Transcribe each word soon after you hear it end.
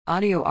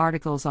Audio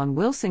articles on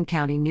Wilson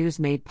County News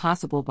made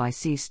possible by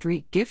C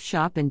Street Gift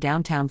Shop in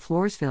downtown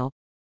Floresville.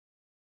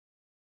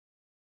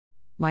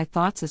 My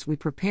thoughts as we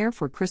prepare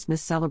for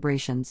Christmas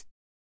celebrations.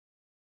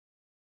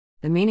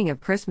 The meaning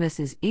of Christmas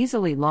is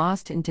easily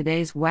lost in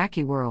today's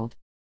wacky world.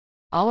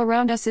 All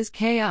around us is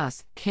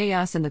chaos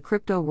in the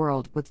crypto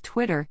world with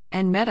Twitter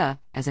and Meta,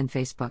 as in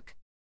Facebook.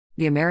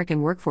 The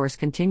American workforce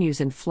continues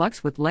in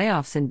flux with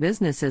layoffs in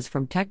businesses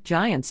from tech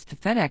giants to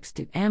FedEx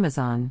to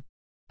Amazon.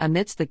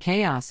 Amidst the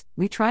chaos,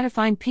 we try to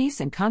find peace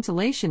and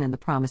consolation in the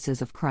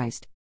promises of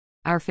Christ.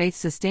 Our faith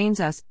sustains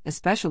us,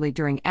 especially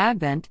during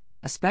Advent,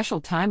 a special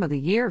time of the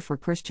year for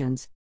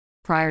Christians.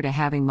 Prior to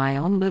having my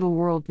own little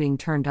world being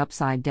turned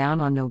upside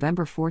down on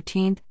November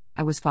 14th,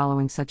 I was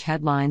following such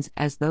headlines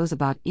as those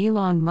about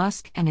Elon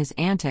Musk and his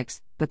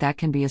antics, but that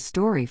can be a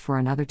story for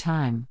another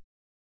time.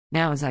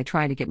 Now, as I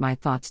try to get my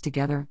thoughts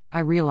together, I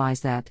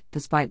realize that,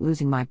 despite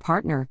losing my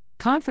partner,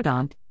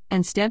 confidant,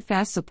 and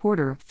steadfast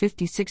supporter of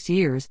 56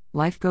 years,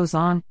 life goes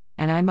on,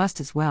 and I must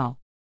as well.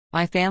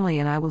 My family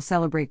and I will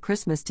celebrate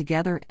Christmas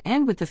together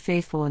and with the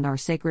faithful in our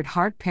Sacred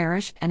Heart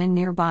Parish and in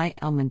nearby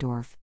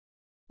Elmendorf.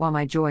 While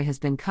my joy has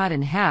been cut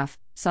in half,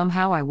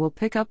 somehow I will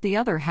pick up the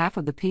other half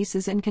of the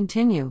pieces and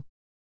continue.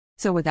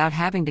 So without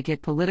having to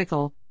get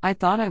political, I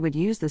thought I would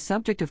use the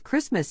subject of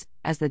Christmas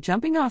as the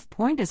jumping-off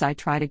point as I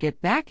try to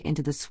get back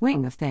into the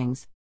swing of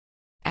things.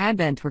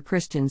 Advent for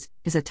Christians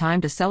is a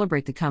time to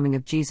celebrate the coming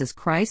of Jesus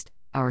Christ,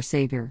 our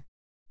Savior.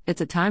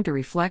 It's a time to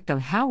reflect on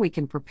how we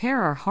can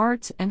prepare our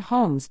hearts and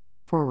homes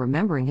for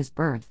remembering His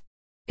birth.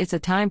 It's a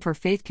time for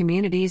faith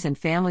communities and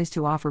families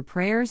to offer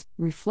prayers,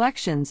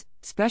 reflections,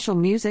 special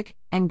music,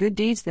 and good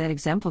deeds that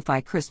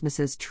exemplify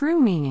Christmas's true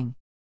meaning.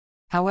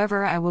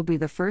 However, I will be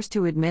the first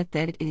to admit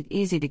that it is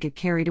easy to get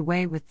carried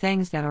away with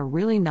things that are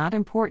really not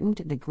important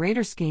in the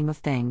greater scheme of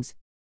things.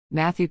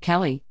 Matthew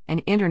Kelly,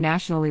 an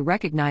internationally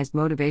recognized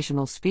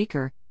motivational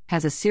speaker,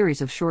 has a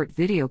series of short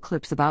video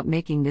clips about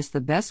making this the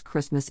best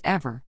Christmas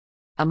ever.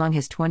 Among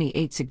his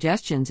 28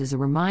 suggestions is a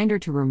reminder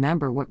to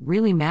remember what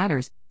really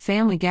matters: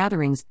 family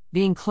gatherings,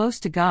 being close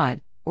to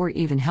God, or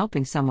even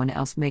helping someone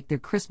else make their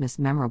Christmas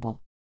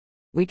memorable.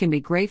 We can be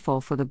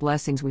grateful for the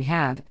blessings we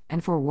have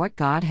and for what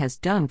God has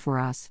done for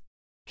us.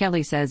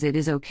 Kelly says it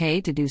is okay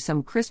to do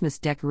some Christmas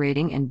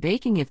decorating and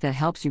baking if that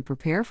helps you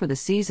prepare for the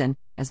season,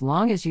 as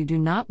long as you do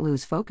not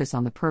lose focus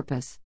on the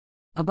purpose.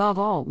 Above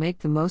all, make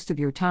the most of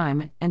your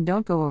time and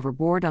don't go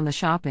overboard on the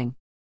shopping.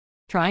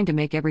 Trying to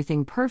make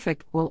everything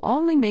perfect will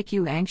only make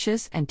you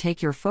anxious and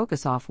take your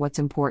focus off what's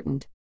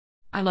important.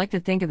 I like to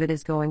think of it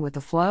as going with the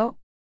flow.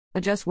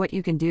 Adjust what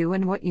you can do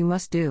and what you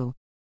must do.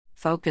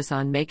 Focus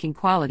on making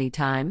quality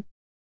time.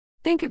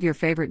 Think of your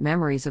favorite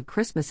memories of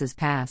Christmases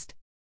past.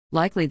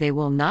 Likely they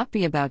will not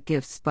be about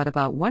gifts but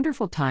about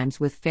wonderful times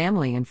with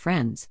family and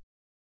friends.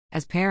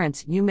 As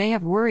parents, you may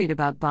have worried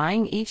about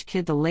buying each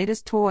kid the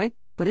latest toy,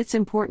 but it's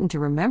important to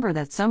remember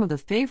that some of the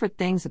favorite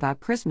things about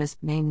Christmas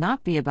may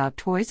not be about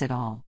toys at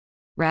all.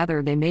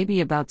 Rather, they may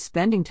be about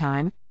spending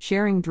time,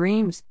 sharing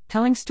dreams,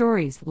 telling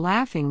stories,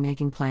 laughing,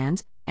 making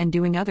plans, and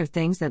doing other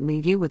things that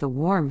leave you with a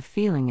warm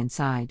feeling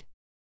inside.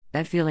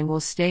 That feeling will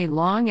stay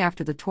long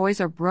after the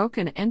toys are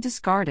broken and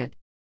discarded.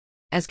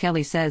 As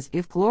Kelly says,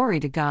 give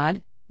glory to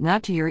God,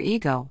 not to your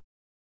ego.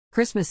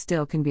 Christmas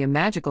still can be a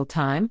magical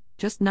time,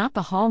 just not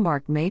the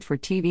Hallmark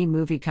made-for-TV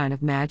movie kind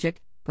of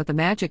magic, but the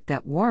magic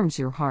that warms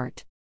your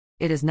heart.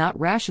 It is not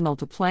rational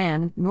to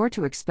plan, nor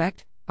to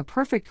expect, a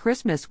perfect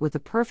Christmas with the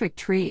perfect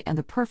tree and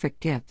the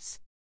perfect gifts.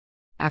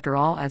 After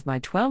all, as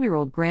my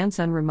 12-year-old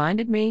grandson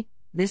reminded me,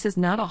 this is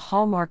not a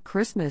Hallmark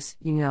Christmas,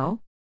 you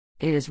know.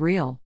 It is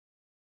real.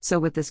 So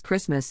with this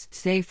Christmas,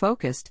 stay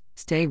focused,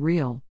 stay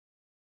real.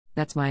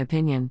 That's my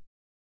opinion.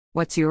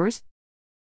 What's yours?